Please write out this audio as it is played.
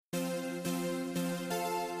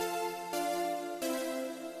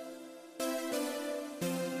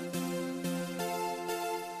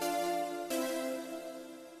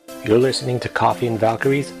You're listening to Coffee and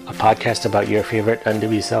Valkyries, a podcast about your favorite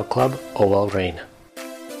NWSL club, OL Reign.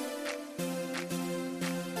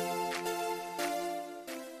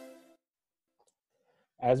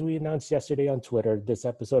 As we announced yesterday on Twitter, this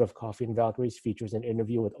episode of Coffee and Valkyries features an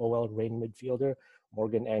interview with OL Reign midfielder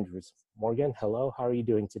Morgan Andrews. Morgan, hello. How are you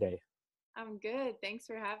doing today? I'm good. Thanks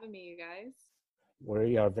for having me, you guys.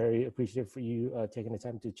 We are very appreciative for you taking the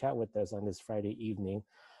time to chat with us on this Friday evening.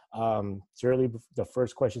 Certainly, the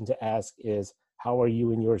first question to ask is, how are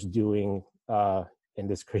you and yours doing in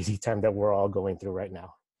this crazy time that we're all going through right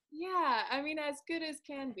now? Yeah, I mean, as good as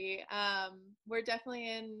can be. We're definitely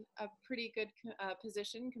in a pretty good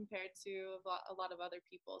position compared to a lot of other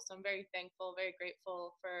people. So I'm very thankful, very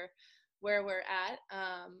grateful for where we're at.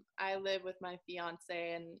 I live with my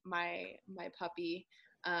fiance and my puppy,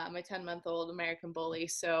 my 10-month-old American Bully.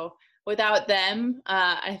 So without them,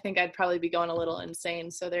 I think I'd probably be going a little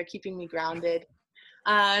insane. So they're keeping me grounded.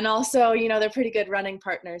 And also, you know, they're pretty good running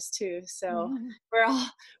partners too. So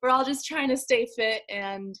we're all just trying to stay fit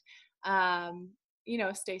and, you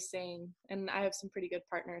know, stay sane. And I have some pretty good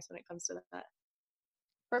partners when it comes to that.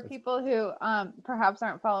 For people who perhaps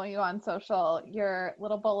aren't following you on social, your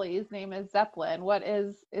little bully's name is Zeppelin. What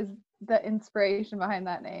is the inspiration behind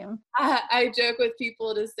that name? I joke with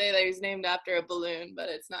people to say that he's named after a balloon, but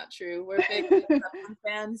it's not true. We're big Zeppelin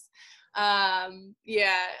fans.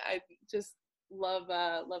 Yeah, I just love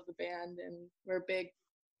the band, and we're big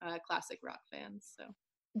classic rock fans. So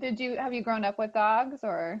have you grown up with dogs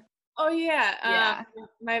or? Oh yeah. Yeah.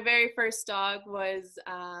 My very first dog was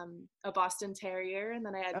a Boston Terrier, and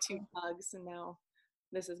then I had two pugs, and now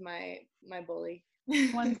this is my bully.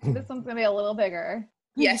 This one's gonna be a little bigger.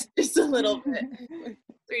 Yes, just a little bit.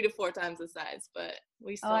 3 to 4 times the size, but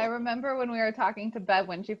we still. Oh, I remember when we were talking to Bev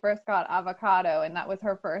when she first got Avocado, and that was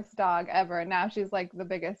her first dog ever, and now she's like the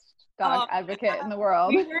biggest dog advocate in the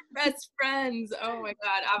world. We were best friends. Oh my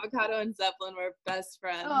God, Avocado and Zeppelin were best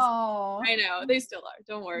friends. Oh, I know, they still are.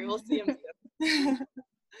 Don't worry, we'll see them soon.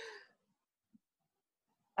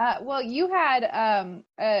 Well, you had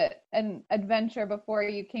an adventure before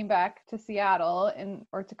you came back to Seattle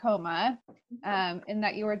or Tacoma, in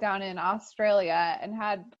that you were down in Australia and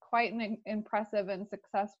had quite an impressive and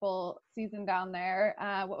successful season down there.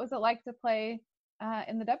 What was it like to play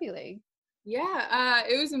in the W League? Yeah,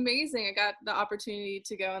 it was amazing. I got the opportunity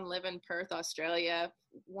to go and live in Perth, Australia.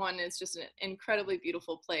 One, it's just an incredibly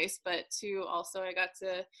beautiful place, but two, also I got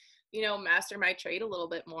to, you know, master my trade a little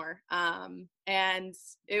bit more. And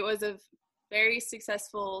it was a very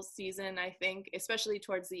successful season, I think, especially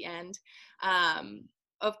towards the end.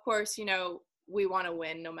 Of course, you know, we want to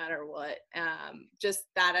win no matter what. Just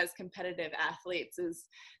that as competitive athletes is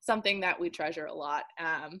something that we treasure a lot.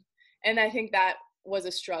 And I think that was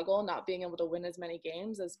a struggle, not being able to win as many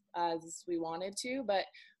games as we wanted to. But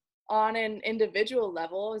on an individual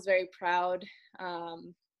level, I was very proud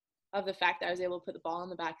of the fact that I was able to put the ball in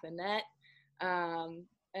the back of the net,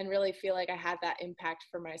 and really feel like I had that impact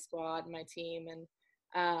for my squad and my team.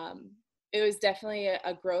 And it was definitely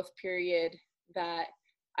a growth period that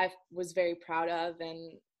I was very proud of,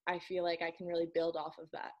 and I feel like I can really build off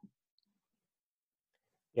of that.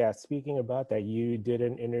 Yeah, speaking about that, you did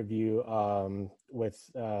an interview with,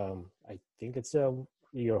 I think it's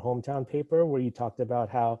your hometown paper, where you talked about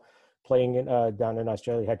how playing down in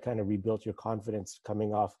Australia had kind of rebuilt your confidence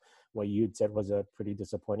coming off what you'd said was a pretty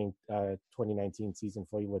disappointing 2019 season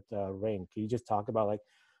for you with Reign. Can you just talk about, like,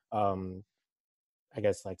 I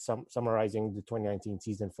guess, like summarizing the 2019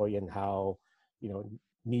 season for you and how, you know,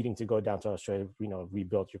 needing to go down to Australia, you know,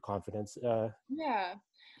 rebuilt your confidence? Yeah.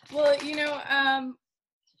 Well, you know,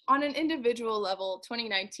 on an individual level,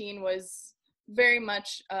 2019 was very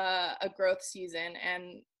much a growth season,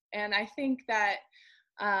 and I think that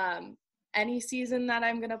any season that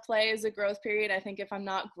I'm going to play is a growth period. I think if I'm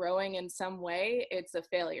not growing in some way, it's a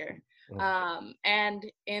failure.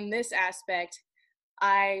 And in this aspect,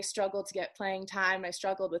 I struggled to get playing time. I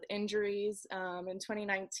struggled with injuries in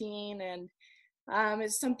 2019, and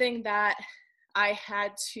it's something that I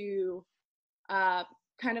had to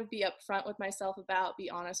kind of be upfront with myself about, be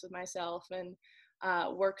honest with myself, and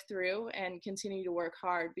work through and continue to work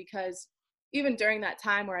hard. Because even during that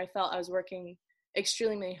time where I felt I was working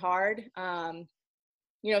extremely hard,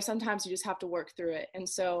 you know, sometimes you just have to work through it. And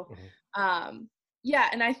so, yeah,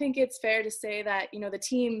 and I think it's fair to say that, you know, the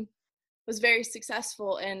team was very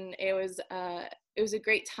successful, and it was a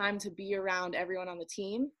great time to be around everyone on the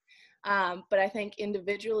team. But I think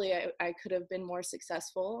individually I could have been more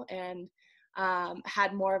successful and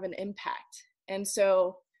had more of an impact. And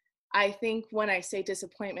so I think when I say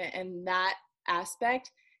disappointment in that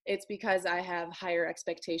aspect, it's because I have higher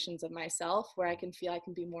expectations of myself where I can feel I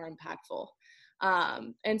can be more impactful.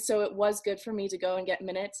 And so it was good for me to go and get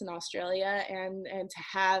minutes in Australia and to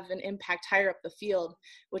have an impact higher up the field,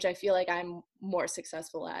 which I feel like I'm more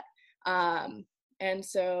successful at. And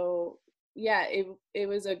so, yeah, it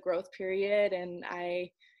was a growth period, and I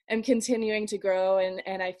am continuing to grow,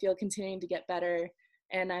 and I feel continuing to get better.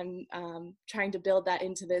 And I'm trying to build that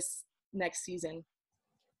into this next season.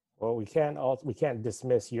 Well, we can't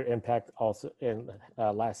dismiss your impact also in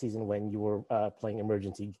last season when you were playing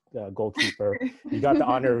emergency goalkeeper. You got the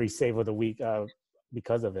honorary save of the week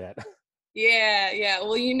because of that. Yeah.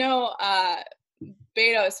 Well,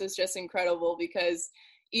 Betos was just incredible because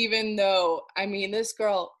even though, this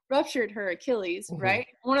girl ruptured her Achilles, right?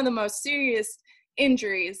 One of the most serious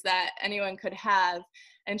injuries that anyone could have.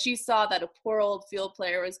 And she saw that a poor old field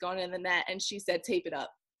player was going in the net, and she said, tape it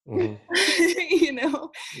up. Yep.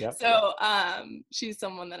 So she's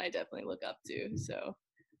someone that I definitely look up to. So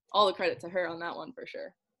all the credit to her on that one for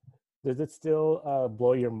sure. Does it still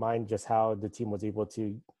blow your mind just how the team was able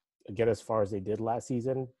to get as far as they did last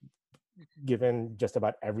season, given just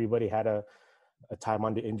about everybody had a time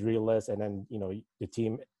on the injury list, and then the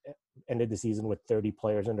team ended the season with 30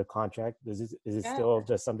 players under contract? Is it still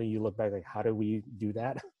just something you look back like, how do we do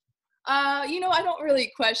that? I don't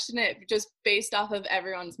really question it just based off of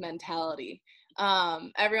everyone's mentality.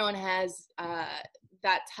 Everyone has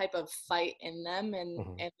that type of fight in them,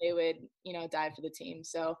 and they would, die for the team.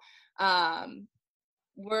 So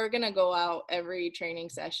we're going to go out every training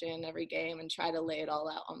session, every game, and try to lay it all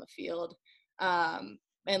out on the field.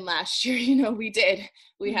 And last year,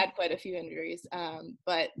 we had quite a few injuries,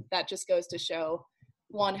 but that just goes to show,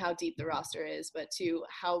 one, how deep the roster is, but two,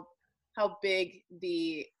 how big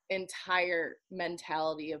the entire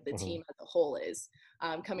mentality of the team as a whole is,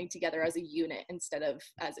 coming together as a unit instead of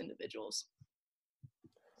as individuals.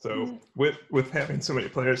 So with having so many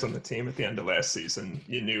players on the team at the end of last season,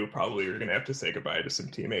 you knew probably you were going to have to say goodbye to some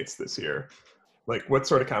teammates this year. Like, what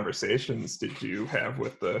sort of conversations did you have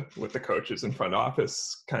with the coaches and front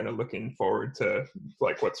office, kind of looking forward to,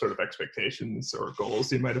 like, what sort of expectations or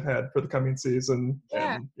goals you might have had for the coming season?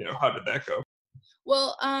 Yeah. And, how did that go?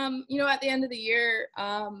 Well, at the end of the year,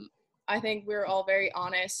 I think we were all very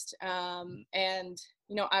honest. And,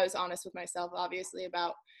 I was honest with myself, obviously,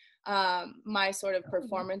 about my sort of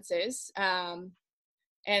performances.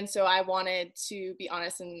 And so I wanted to be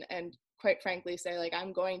honest and quite frankly say, like,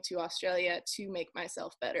 I'm going to Australia to make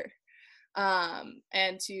myself better,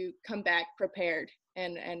 and to come back prepared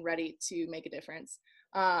and ready to make a difference.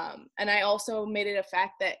 And I also made it a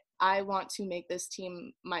fact that I want to make this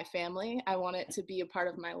team my family. I want it to be a part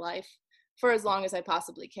of my life for as long as I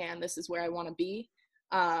possibly can. This is where I want to be.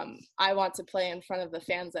 I want to play in front of the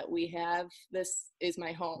fans that we have. This is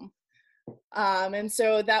my home. And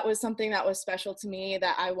so that was something that was special to me,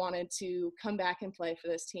 that I wanted to come back and play for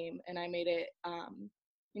this team. And I made it,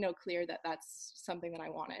 clear that that's something that I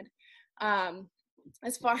wanted.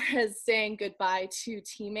 As far as saying goodbye to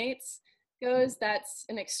teammates goes, that's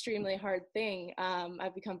an extremely hard thing.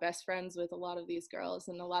 I've become best friends with a lot of these girls,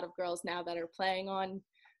 and a lot of girls now that are playing on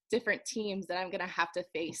different teams that I'm going to have to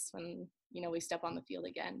face when, we step on the field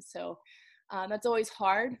again. So that's always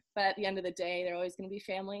hard, but at the end of the day, they're always going to be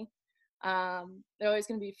family. They're always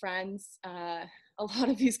going to be friends. A lot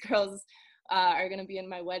of these girls are going to be in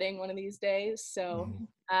my wedding one of these days. So,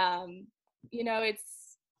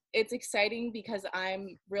 it's exciting because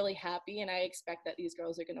I'm really happy, and I expect that these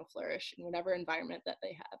girls are going to flourish in whatever environment that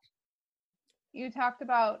they have. You talked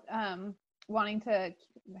about wanting to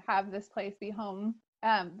have this place be home.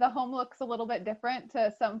 The home looks a little bit different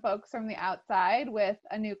to some folks from the outside, with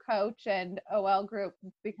a new coach and OL Group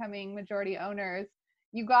becoming majority owners.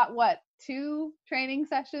 You got 2 training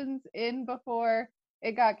sessions in before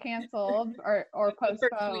it got canceled or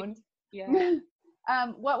postponed. Yeah.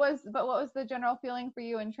 What was the general feeling for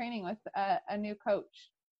you in training with a new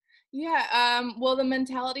coach? Yeah, well, the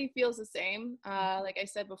mentality feels the same. Like I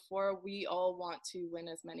said before, we all want to win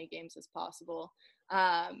as many games as possible.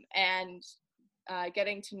 And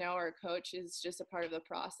getting to know our coach is just a part of the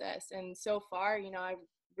process. And so far, I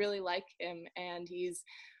really like him, and he's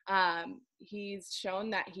shown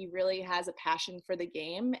that he really has a passion for the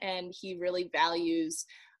game, and he really values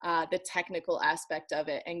the technical aspect of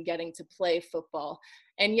it and getting to play football.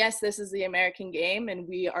 And yes, this is the American game, and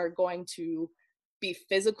we are going to be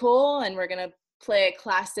physical, and we're going to play a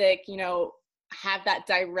classic, have that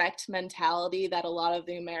direct mentality that a lot of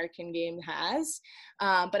the American game has.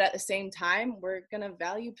 But at the same time, we're going to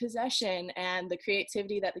value possession and the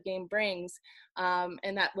creativity that the game brings,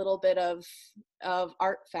 and that little bit of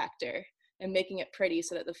art factor, and making it pretty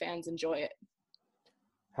so that the fans enjoy it.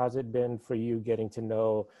 how's it been for you getting to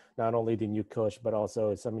know not only the new coach, but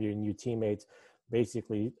also some of your new teammates,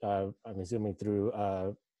 basically, I'm assuming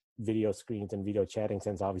through video screens and video chatting,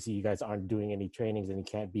 since obviously you guys aren't doing any trainings and you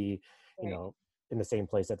can't be, you Right. know, in the same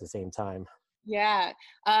place at the same time. Yeah.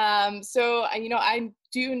 So, I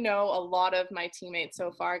do know a lot of my teammates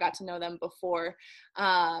so far. I got to know them before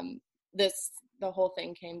the whole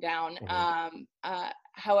thing came down.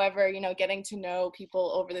 However, getting to know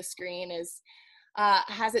people over the screen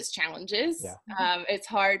has its challenges. Yeah. It's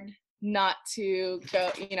hard not to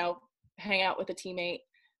go, hang out with a teammate,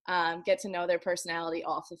 get to know their personality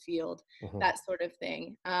off the field, that sort of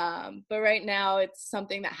thing. But right now it's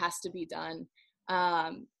something that has to be done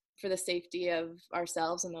for the safety of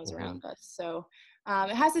ourselves and those around us. So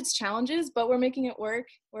it has its challenges, but we're making it work.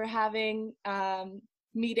 We're having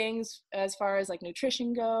meetings as far as like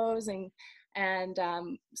nutrition goes, and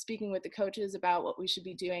speaking with the coaches about what we should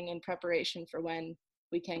be doing in preparation for when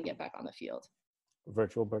we can get back on the field.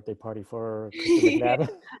 Virtual birthday party for Kristen McNabb.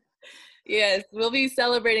 Yes, we'll be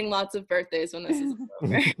celebrating lots of birthdays when this is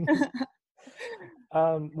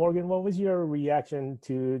over. Morgan, what was your reaction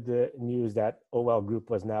to the news that OL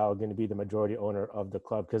Group was now going to be the majority owner of the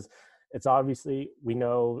club? Because it's obviously, we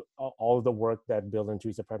know all of the work that Bill and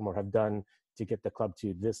Teresa Predmore have done to get the club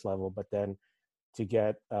to this level, but then to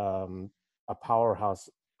get a powerhouse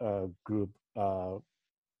group from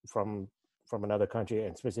another country,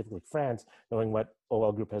 and specifically France, knowing what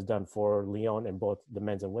OL Group has done for Lyon and both the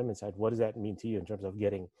men's and women's side, what does that mean to you in terms of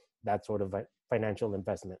getting that sort of financial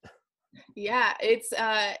investment? Yeah, it's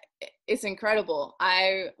incredible.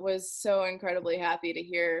 I was so incredibly happy to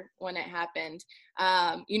hear when it happened.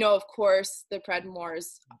 Of course, the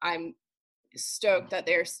Predmores, I'm stoked that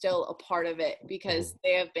they're still a part of it, because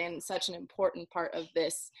they have been such an important part of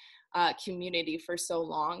this community for so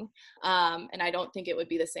long. And I don't think it would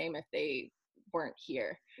be the same if they weren't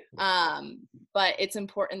here. But it's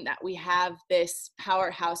important that we have this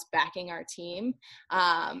powerhouse backing our team,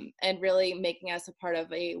 and really making us a part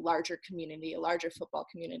of a larger community, a larger football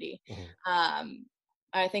community.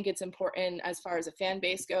 I think it's important as far as a fan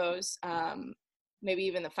base goes, maybe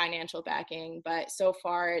even the financial backing, but so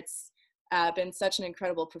far it's been such an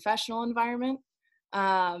incredible professional environment.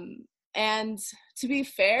 And to be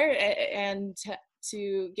fair, and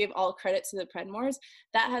to give all credit to the Predmores,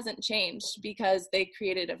 that hasn't changed, because they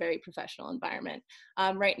created a very professional environment.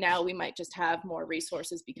 Right now, we might just have more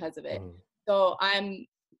resources because of it. So I'm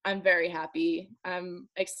very happy. I'm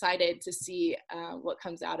excited to see what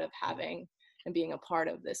comes out of having and being a part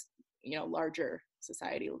of this, larger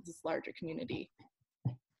society, this larger community.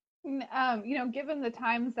 Given the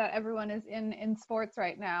times that everyone is in sports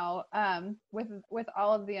right now, with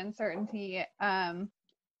all of the uncertainty,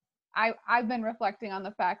 I've been reflecting on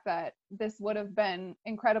the fact that this would have been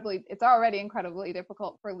it's already incredibly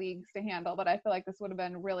difficult for leagues to handle, but I feel like this would have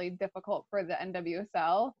been really difficult for the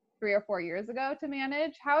NWSL 3 or 4 years ago to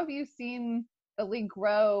manage. How have you seen the league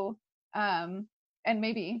grow, and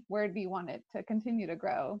maybe where do you want it to continue to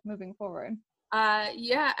grow moving forward?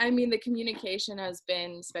 Yeah, I mean, the communication has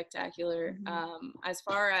been spectacular. As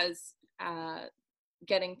far as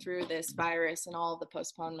getting through this virus and all the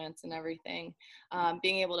postponements and everything,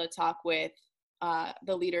 being able to talk with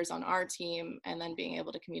the leaders on our team, and then being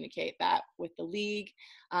able to communicate that with the league,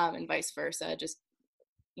 and vice versa, just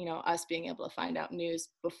us being able to find out news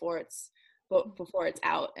before it's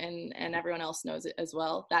out, and everyone else knows it as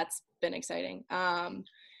well. That's been exciting.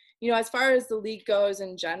 As far as the league goes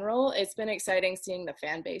in general, it's been exciting seeing the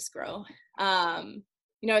fan base grow.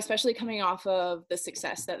 Especially coming off of the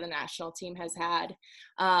success that the national team has had,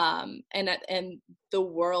 and the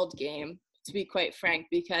world game, to be quite frank,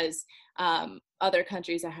 because other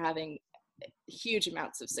countries are having huge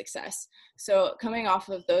amounts of success. So coming off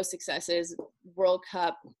of those successes, World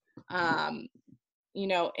Cup,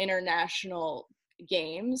 international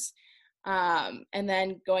games, and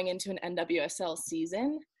then going into an NWSL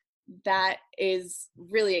season, that is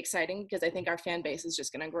really exciting, because I think our fan base is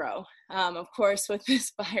just going to grow. Of course, with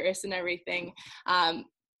this virus and everything,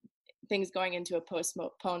 things going into a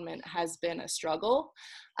postponement has been a struggle.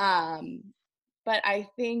 But I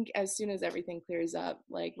think as soon as everything clears up,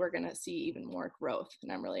 we're going to see even more growth,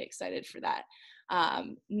 and I'm really excited for that.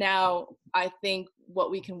 Now, I think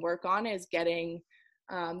what we can work on is getting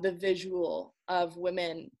the visual of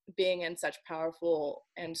women being in such powerful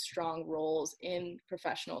and strong roles in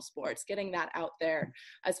professional sports, getting that out there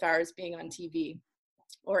as far as being on TV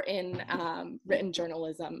or in written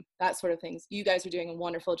journalism, that sort of things. You guys are doing a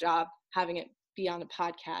wonderful job having it be on a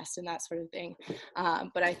podcast and that sort of thing.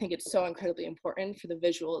 But I think it's so incredibly important for the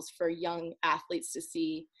visuals for young athletes to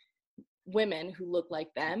see women who look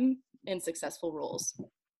like them in successful roles.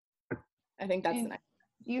 I think that's the next.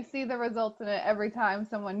 You see the results in it every time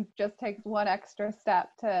someone just takes one extra step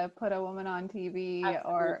to put a woman on TV.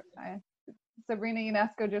 Absolutely. Or Sabrina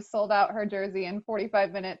Ionescu just sold out her jersey in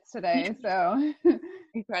 45 minutes today. So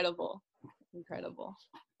incredible.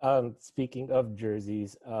 Speaking of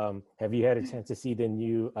jerseys, have you had a chance to see the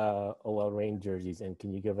new OL Reign jerseys? And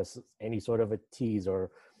can you give us any sort of a tease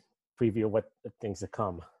or preview of what things to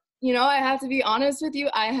come? I have to be honest with you.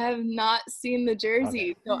 I have not seen the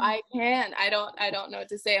jersey, so I don't know what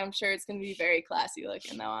to say. I'm sure it's going to be very classy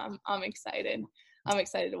looking, though. I'm excited. I'm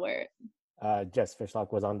excited to wear it. Jess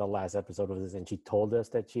Fishlock was on the last episode of this, and she told us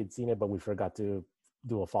that she had seen it, but we forgot to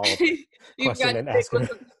do a follow-up question and ask her.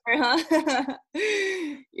 Huh?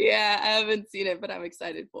 Yeah, I haven't seen it, but I'm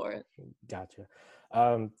excited for it. Gotcha.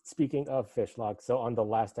 Speaking of Fishlock, so on the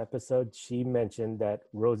last episode, she mentioned that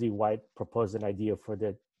Rosie White proposed an idea for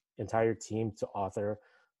the entire team to author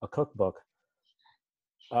a cookbook.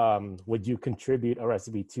 Would you contribute a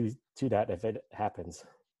recipe to that if it happens?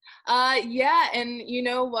 Yeah, and you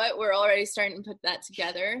know what? We're already starting to put that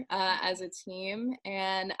together as a team,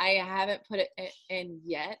 and I haven't put it in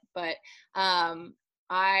yet, but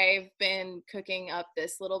I've been cooking up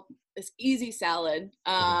this easy salad.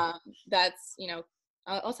 That's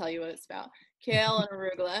I'll tell you what it's about. Kale and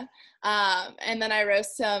arugula, and then I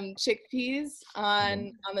roast some chickpeas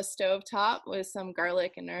on the stove top with some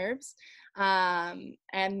garlic and herbs, and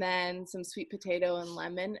then some sweet potato and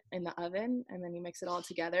lemon in the oven, and then you mix it all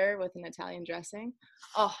together with an Italian dressing.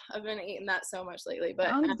 Oh, I've been eating that so much lately, but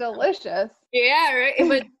sounds delicious. Yeah, right.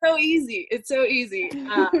 But it's so easy.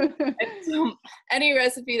 So any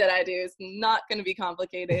recipe that I do is not going to be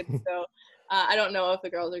complicated. So I don't know if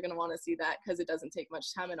the girls are going to want to see that because it doesn't take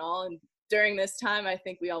much time at all. And during this time, I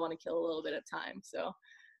think we all want to kill a little bit of time. So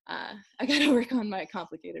I got to work on my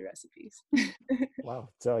complicated recipes. Wow.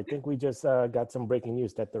 So I think we just got some breaking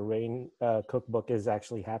news that the Reign cookbook is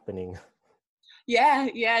actually happening. Yeah.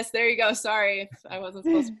 Yes. There you go. Sorry if I wasn't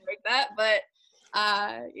supposed to break that, but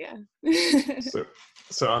yeah.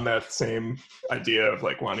 So on that same idea of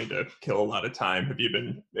like wanting to kill a lot of time, have you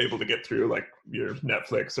been able to get through like your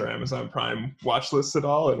Netflix or Amazon Prime watch lists at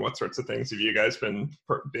all? And what sorts of things have you guys been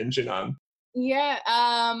binging on? Yeah,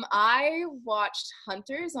 I watched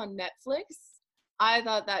Hunters on Netflix. I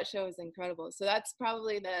thought that show was incredible. So that's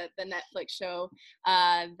probably the Netflix show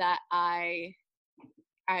that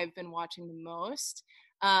I've been watching the most.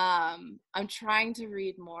 I'm trying to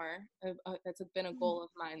read more. That's been a goal of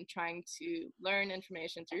mine, trying to learn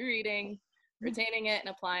information through reading, retaining it and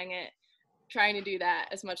applying it, trying to do that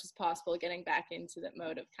as much as possible, getting back into that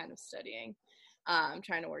mode of kind of studying,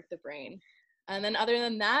 trying to work the brain. And then other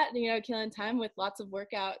than that, killing time with lots of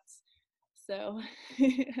workouts. So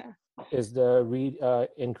yeah. Is the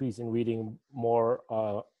increase in reading more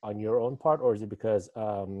on your own part, or is it because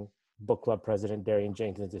book club president Darian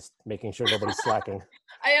Jenkins is making sure nobody's slacking?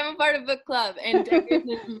 I am a part of book club, and Darian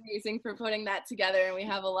is amazing for putting that together. And we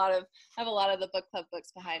have a lot of the book club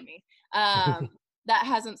books behind me. That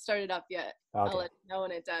hasn't started up yet. Okay. I'll let you know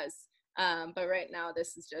when it does. But right now,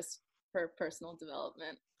 this is just for personal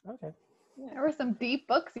development. Okay. Yeah. There were some deep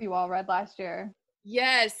books you all read last year.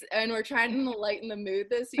 Yes, and we're trying to lighten the mood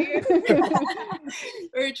this year.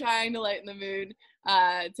 We're trying to lighten the mood,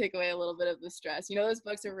 take away a little bit of the stress. Those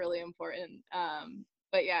books are really important.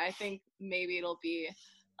 But yeah, I think maybe it'll be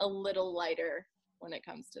a little lighter when it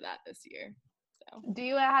comes to that this year. So, do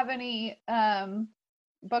you have any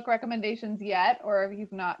book recommendations yet, or have you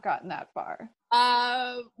not gotten that far?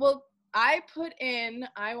 Well, I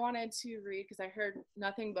wanted to read, because I heard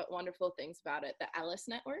nothing but wonderful things about it, the Alice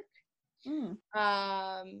Network.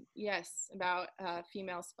 Yes, about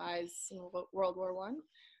female spies in World War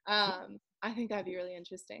I. I think that'd be really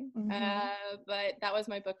interesting. But that was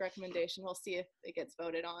my book recommendation. We'll see if it gets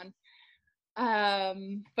voted on.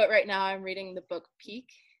 But right now I'm reading the book Peak,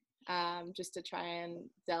 just to try and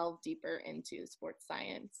delve deeper into sports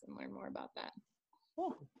science and learn more about that.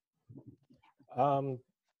 Cool.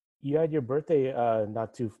 You had your birthday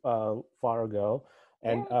not too far ago,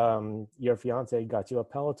 and your fiance got you a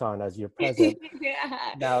Peloton as your present.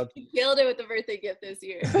 Yeah, now, he killed it with the birthday gift this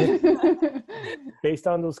year. Based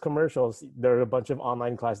on those commercials, there are a bunch of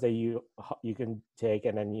online classes that you can take,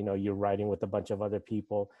 and then you're riding with a bunch of other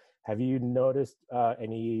people. Have you noticed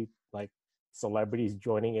any like celebrities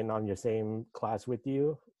joining in on your same class with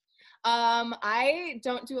you? I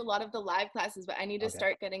don't do a lot of the live classes, but I need to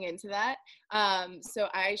start getting into that. So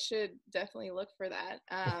I should definitely look for that.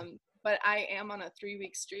 But I am on a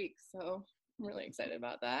 3-week streak, so I'm really excited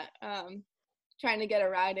about that. Trying to get a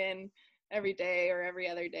ride in every day or every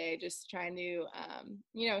other day, just trying to,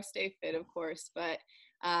 stay fit, of course. But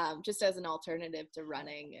just as an alternative to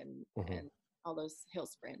running and all those hill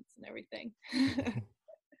sprints and everything.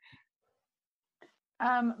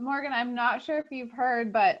 Morgan, I'm not sure if you've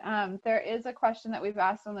heard, but there is a question that we've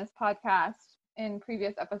asked on this podcast in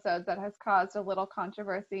previous episodes that has caused a little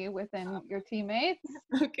controversy within your teammates.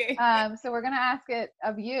 Okay. So we're going to ask it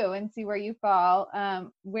of you and see where you fall.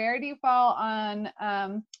 Where do you fall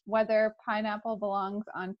on whether pineapple belongs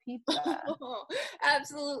on pizza? Oh,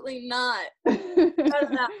 absolutely not.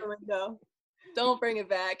 That's out the window. Don't bring it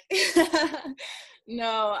back.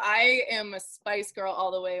 No, I am a spice girl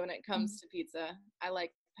all the way when it comes to pizza. I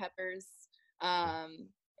like peppers,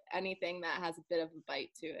 anything that has a bit of a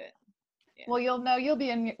bite to it. Yeah. Well, you'll know you'll be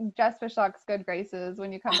in Jess Fishlock's good graces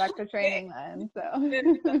when you come back to training then. So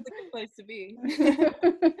that's a good place to be.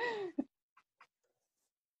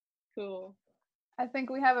 Cool. I think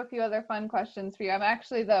we have a few other fun questions for you. I'm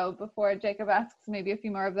actually, though, before Jacob asks maybe a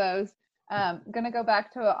few more of those, going to go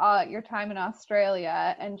back to your time in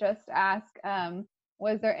Australia and just ask,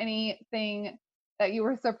 was there anything that you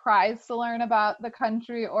were surprised to learn about the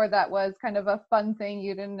country, or that was kind of a fun thing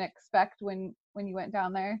you didn't expect when you went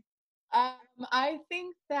down there? I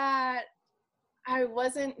think that I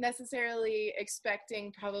wasn't necessarily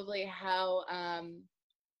expecting probably how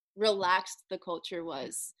relaxed the culture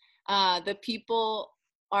was. The people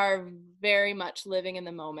are very much living in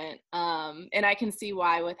the moment, and I can see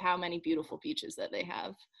why with how many beautiful beaches that they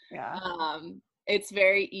have. Yeah. It's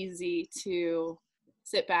very easy to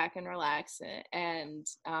sit back and relax, and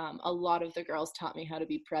a lot of the girls taught me how to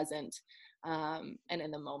be present and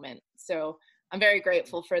in the moment. So I'm very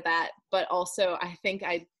grateful for that, but also I think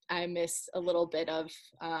I miss a little bit of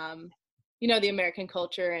the American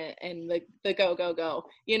culture and the go.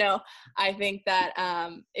 I think that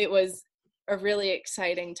it was a really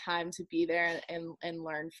exciting time to be there and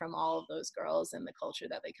learn from all of those girls and the culture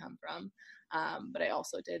that they come from. But I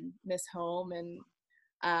also did miss home, and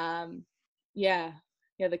the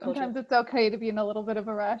culture. Sometimes it's okay to be in a little bit of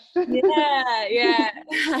a rush. Yeah.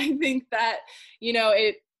 I think that,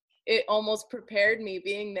 it almost prepared me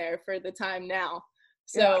being there for the time now.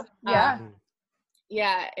 So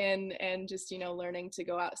yeah. And just, learning to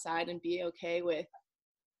go outside and be okay with,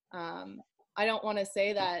 I don't want to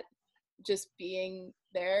say that just being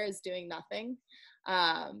there is doing nothing,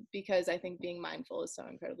 because I think being mindful is so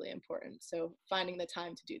incredibly important. So finding the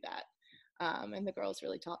time to do that. And the girls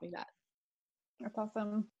really taught me that. That's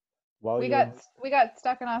awesome. We got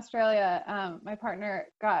stuck in Australia. My partner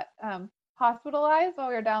got hospitalized while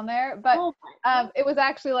we were down there, but it was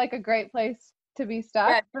actually like a great place to be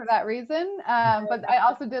stuck for that reason. But I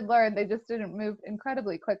also did learn they just didn't move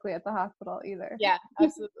incredibly quickly at the hospital either. Yeah,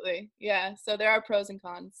 absolutely. Yeah. So there are pros and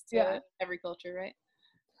cons to every culture, right?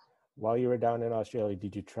 While you were down in Australia,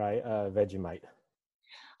 did you try Vegemite?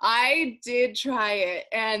 I did try it,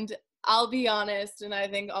 and I'll be honest, and I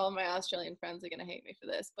think all of my Australian friends are going to hate me for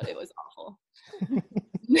this, but it was awful.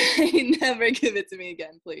 Never give it to me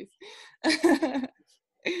again, please.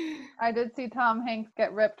 I did see Tom Hanks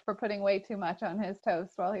get ripped for putting way too much on his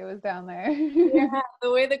toast while he was down there. Yeah,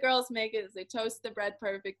 the way the girls make it is they toast the bread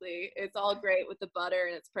perfectly. It's all great with the butter,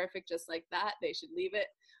 and it's perfect just like that. They should leave it.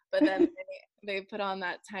 But then they put on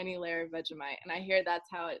that tiny layer of Vegemite, and I hear that's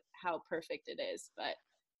how perfect it is. But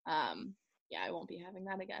I won't be having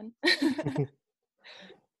that again.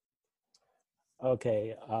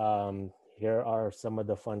 Okay, here are some of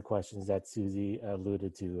the fun questions that Susie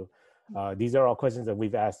alluded to. These are all questions that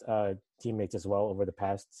we've asked teammates as well over the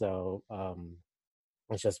past. So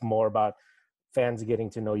it's just more about fans getting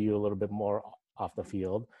to know you a little bit more off the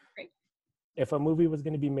field. Great. If a movie was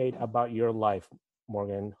going to be made about your life,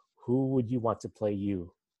 Morgan, who would you want to play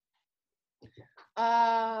you?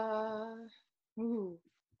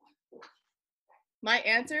 My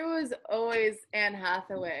answer was always Anne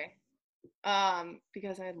Hathaway,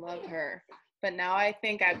 because I love her. But now I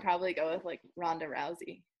think I'd probably go with like Ronda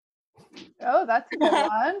Rousey. Oh, that's a good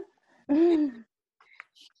one.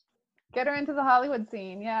 Get her into the Hollywood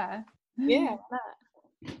scene, yeah. Yeah.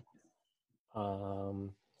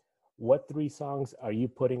 What 3 songs are you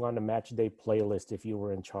putting on the match day playlist if you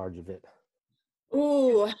were in charge of it?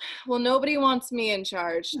 Ooh, well, nobody wants me in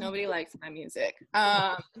charge. Nobody likes my music.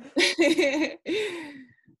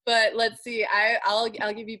 But let's see. I'll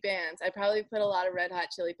give you bands. I probably put a lot of Red Hot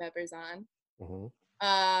Chili Peppers on. Mm-hmm.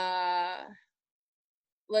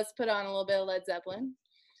 Let's put on a little bit of Led Zeppelin.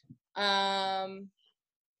 And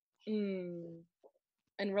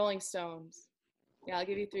Rolling Stones. Yeah, I'll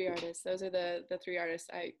give you 3 artists. Those are the 3 artists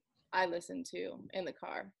I listen to in the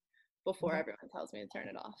car before everyone tells me to turn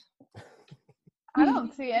it off. I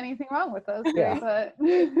don't see anything wrong with those Yeah.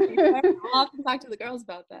 three, but I'll have to talk to the girls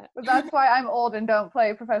about that. but that's why I'm old and don't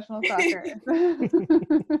play professional soccer.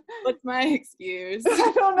 What's my excuse?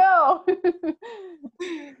 I don't know.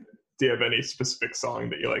 Do you have any specific song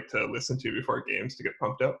that you like to listen to before games to get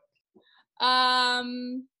pumped up? I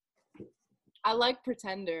like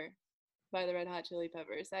Pretender by the Red Hot Chili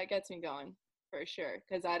Peppers. That gets me going for sure,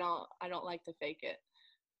 because I don't like to fake it.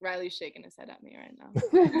 Riley's shaking his head at me right now.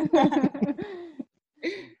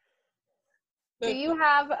 So you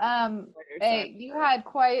have you had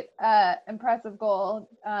quite impressive goal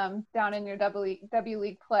down in your W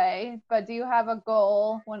League play, but do you have a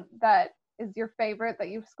goal that is your favorite that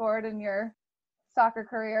you've scored in your soccer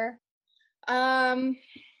career? I've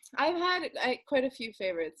had quite a few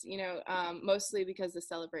favorites, mostly because the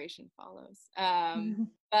celebration follows.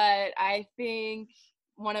 But I think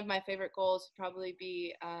one of my favorite goals would probably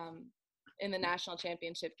be in the national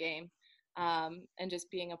championship game, and just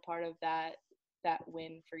being a part of that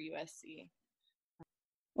win for USC.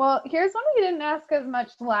 Well, here's one we didn't ask as much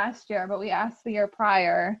last year, but we asked the year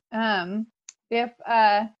prior. If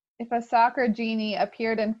a soccer genie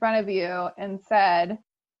appeared in front of you and said,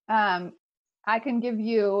 I can give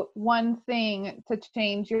you one thing to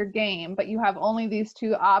change your game, but you have only these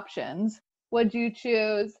two options, would you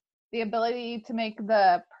choose the ability to make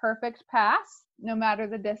the perfect pass no matter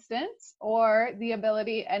the distance, or the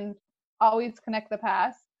ability and always connect the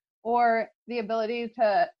pass, or the ability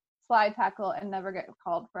to slide tackle and never get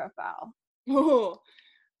called for a foul? Ooh.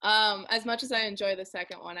 As much as I enjoy the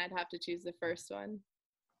second one, I'd have to choose the first one.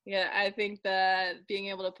 Yeah, I think that being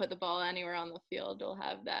able to put the ball anywhere on the field will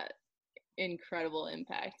have that incredible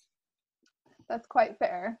impact. That's quite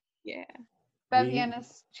fair. Yeah. Beth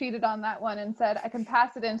Yanis cheated on that one and said, I can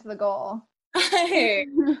pass it into the goal. Hey,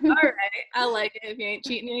 all right. I like it. If you ain't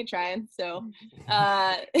cheating, you ain't trying. So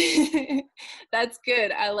that's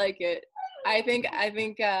good. I like it. I think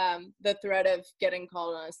the threat of getting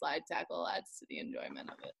called on a slide tackle adds to the enjoyment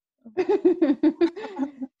of it.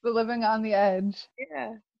 The living on the edge.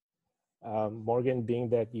 Yeah. Morgan, being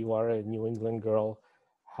that you are a New England girl,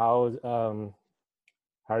 how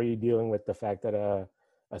are you dealing with the fact that a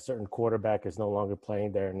certain quarterback is no longer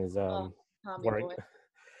playing there and is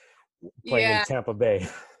playing in Tampa Bay?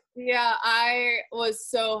 Yeah, I was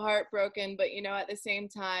so heartbroken, but at the same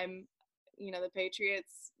time, the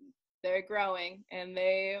Patriots, they're growing and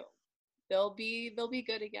they'll be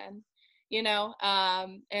good again, and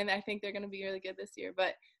I think they're going to be really good this year.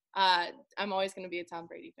 But I'm always going to be a Tom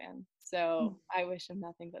Brady fan, so I wish him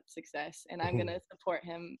nothing but success, and I'm going to support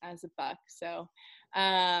him as a Buck. So,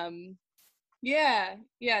 yeah,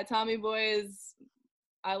 Tommy Boy is,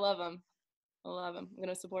 I love him. I'm going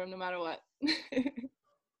to support him no matter what.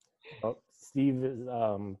 Well, Steve is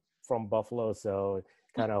from Buffalo, so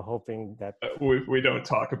kind of hoping that we don't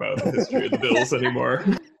talk about the history of the Bills anymore.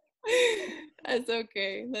 That's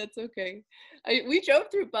okay. We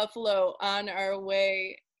drove through Buffalo on our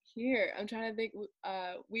way here. I'm trying to think.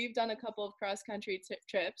 We've done a couple of cross-country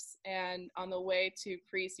trips, and on the way to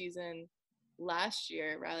preseason last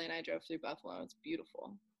year, Riley and I drove through Buffalo. It's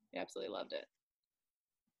beautiful. We absolutely loved it.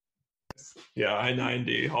 Yeah,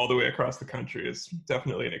 I-90 all the way across the country is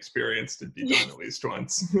definitely an experience to be done at least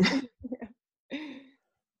once.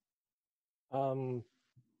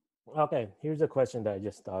 Okay, here's a question that I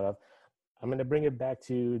just thought of. I'm going to bring it back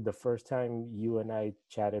to the first time you and I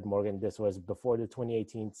chatted, Morgan. This was before the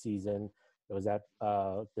 2018 season. It was at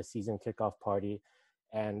the season kickoff party,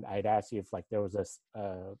 and I'd asked you if there was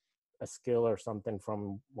a skill or something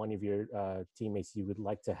from one of your teammates you would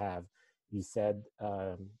like to have. You said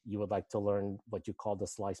you would like to learn what you call the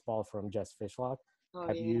slice ball from Jess Fishlock.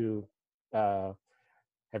 Have you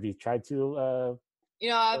tried to?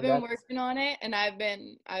 I've been working on it, and I've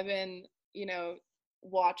been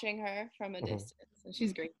watching her from a distance, and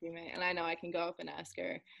she's a great teammate, and I know I can go up and ask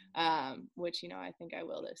her, which I think I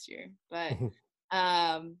will this year. But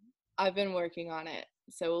I've been working on it,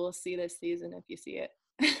 so we'll see this season if you see it.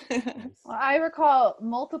 Well, I recall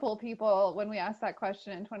multiple people when we asked that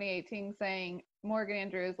question in 2018 saying Morgan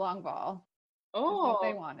Andrews long ball. Oh, what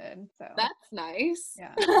they wanted. So that's nice.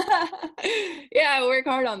 Yeah. Yeah, I work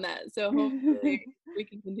hard on that. So hopefully we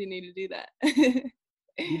can continue to do that.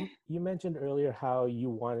 You mentioned earlier how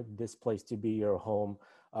you wanted this place to be your home.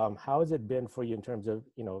 How has it been for you in terms of,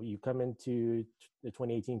 you come into the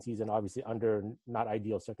 2018 season, obviously under not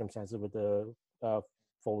ideal circumstances with the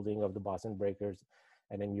folding of the Boston Breakers,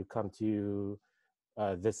 and then you come to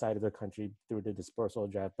this side of the country through the dispersal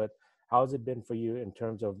draft. But how has it been for you in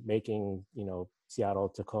terms of making, Seattle,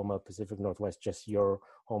 Tacoma, Pacific Northwest just your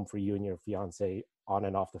home for you and your fiance on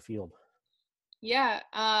and off the field? Yeah,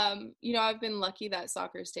 I've been lucky that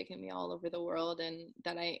soccer has taken me all over the world, and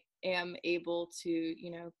that I am able to,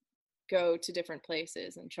 go to different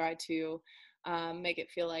places and try to make it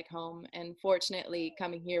feel like home. And fortunately,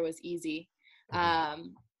 coming here was easy.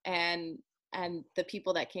 Um, and and the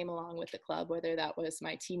people that came along with the club, whether that was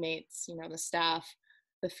my teammates, the staff,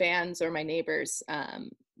 the fans, or my neighbors,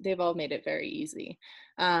 they've all made it very easy.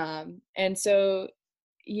 And so,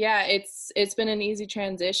 yeah, it's been an easy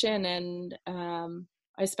transition, and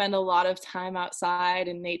I spend a lot of time outside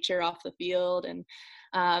in nature off the field, and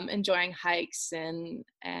enjoying hikes and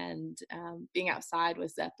being outside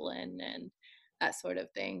with Zeppelin and that sort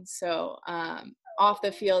of thing. So off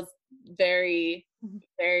the field, very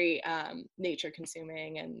very nature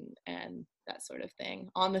consuming and that sort of thing.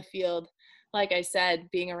 On the field, like I said,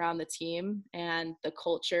 being around the team and the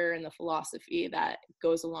culture and the philosophy that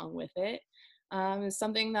goes along with it is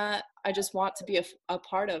something that I just want to be a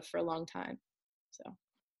part of for a long time. So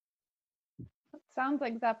sounds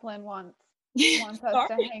like Zeppelin wants us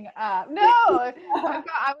to hang up. No, I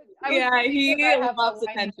was he loves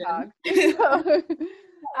attention.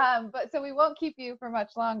 So we won't keep you for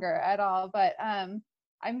much longer at all. But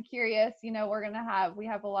I'm curious. We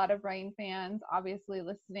have a lot of Reign fans obviously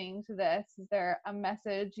listening to this. Is there a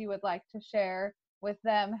message you would like to share with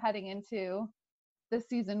them heading into the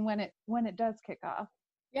season when it does kick off?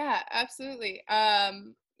 Yeah, absolutely. I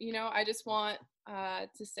just want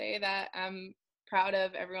to say that I'm proud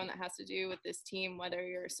of everyone that has to do with this team, whether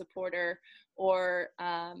you're a supporter or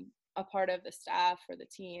a part of the staff or the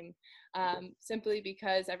team, simply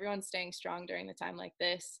because everyone's staying strong during the time like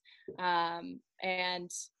this. And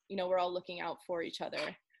we're all looking out for each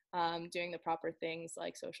other, doing the proper things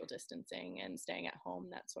like social distancing and staying at home,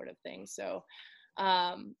 that sort of thing. So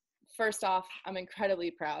first off, I'm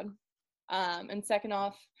incredibly proud. And second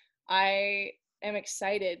off, I am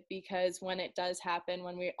excited because when it does happen,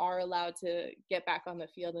 when we are allowed to get back on the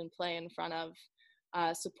field and play in front of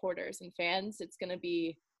supporters and fans, it's going to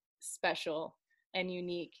be special and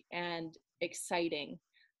unique and exciting.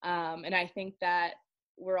 And I think that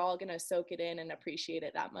we're all going to soak it in and appreciate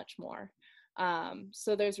it that much more.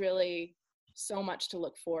 So there's really so much to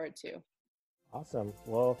look forward to. Awesome.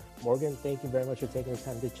 Well, Morgan, thank you very much for taking the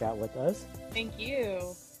time to chat with us. Thank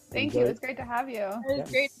you. Thank you. It was great to have you. It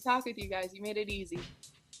was great to talk with you guys. You made it easy.